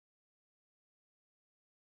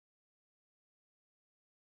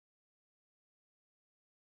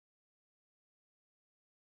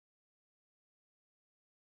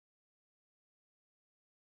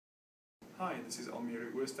Hi, this is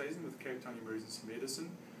Almira Oosthuizen with Cape Town Emergency Medicine,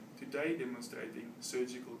 today demonstrating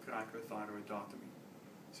surgical cricothyroidotomy.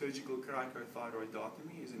 Surgical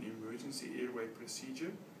cricothyroidotomy is an emergency airway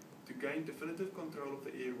procedure to gain definitive control of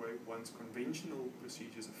the airway once conventional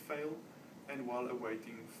procedures have failed and while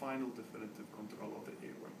awaiting final definitive control of the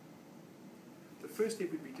airway. The first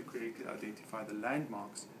step would be to correctly identify the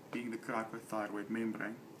landmarks, being the cricothyroid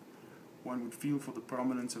membrane. One would feel for the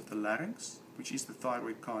prominence of the larynx, which is the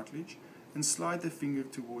thyroid cartilage, and slide the finger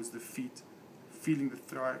towards the feet, feeling the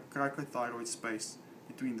cricothyroid space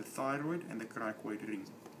between the thyroid and the cricoid ring.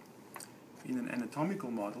 In an anatomical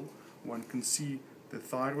model, one can see the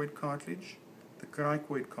thyroid cartilage, the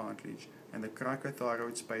cricoid cartilage, and the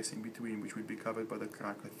cricothyroid space in between, which would be covered by the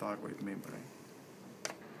cricothyroid membrane.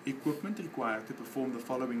 Equipment required to perform the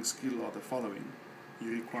following skill are the following.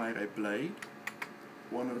 You require a blade,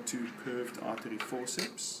 1 or 2 curved artery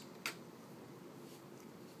forceps,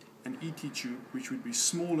 an ET tube which would be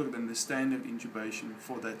smaller than the standard intubation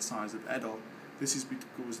for that size of adult. This is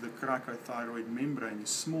because the cricothyroid membrane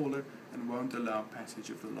is smaller and won't allow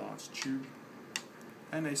passage of the large tube,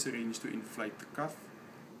 and a syringe to inflate the cuff.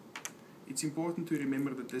 It's important to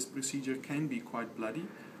remember that this procedure can be quite bloody,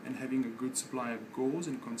 and having a good supply of gauze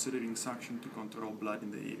and considering suction to control blood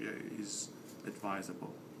in the area is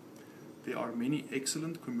advisable. There are many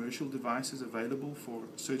excellent commercial devices available for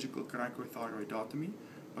surgical cricothyroidotomy,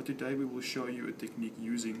 but today we will show you a technique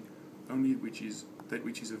using only that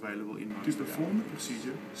which is available in most. To perform the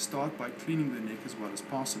procedure, start by cleaning the neck as well as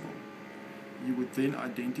possible. You would then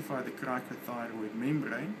identify the cricothyroid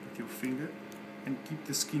membrane with your finger and keep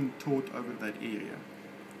the skin taut over that area.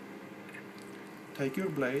 Take your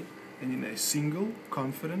blade and in a single,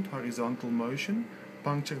 confident horizontal motion,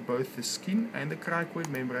 puncture both the skin and the cricoid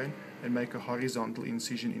membrane and make a horizontal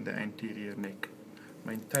incision in the anterior neck.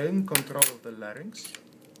 Maintain control of the larynx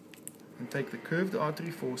and take the curved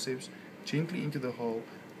artery forceps gently into the hole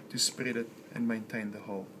to spread it and maintain the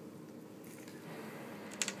hole.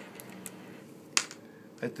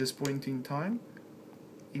 At this point in time,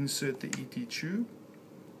 insert the ET tube.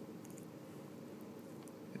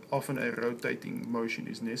 Often a rotating motion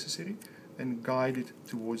is necessary, and guide it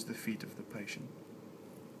towards the feet of the patient.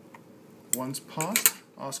 Once passed,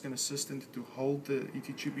 ask an assistant to hold the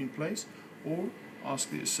ET tube in place or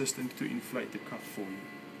ask the assistant to inflate the cuff for you.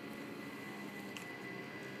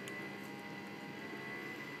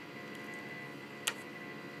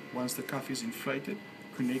 Once the cuff is inflated,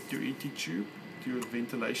 connect your ET tube to your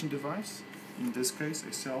ventilation device, in this case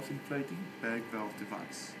a self-inflating bag valve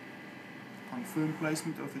device. Confirm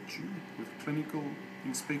placement of the tube with clinical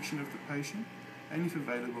inspection of the patient and, if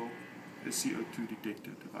available, a CO2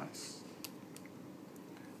 detector device.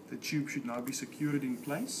 The tube should now be secured in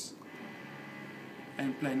place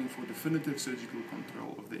and planning for definitive surgical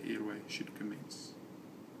control of the airway should commence.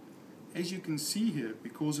 As you can see here,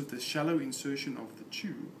 because of the shallow insertion of the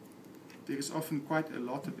tube, there is often quite a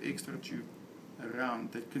lot of extra tube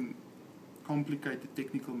around that can complicate the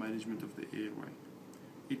technical management of the airway.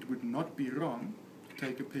 It would not be wrong to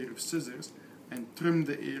take a pair of scissors and trim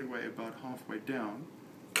the airway about halfway down,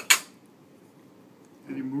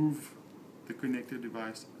 remove the connector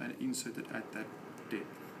device and insert it at that depth.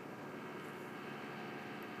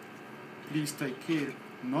 Please take care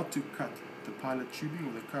not to cut the pilot tubing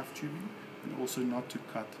or the cuff tubing, and also not to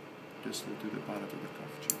cut distal to the pilot or the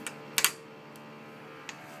cuff tubing.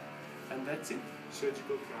 And that's it,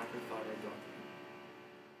 surgical cricothyroidotomy.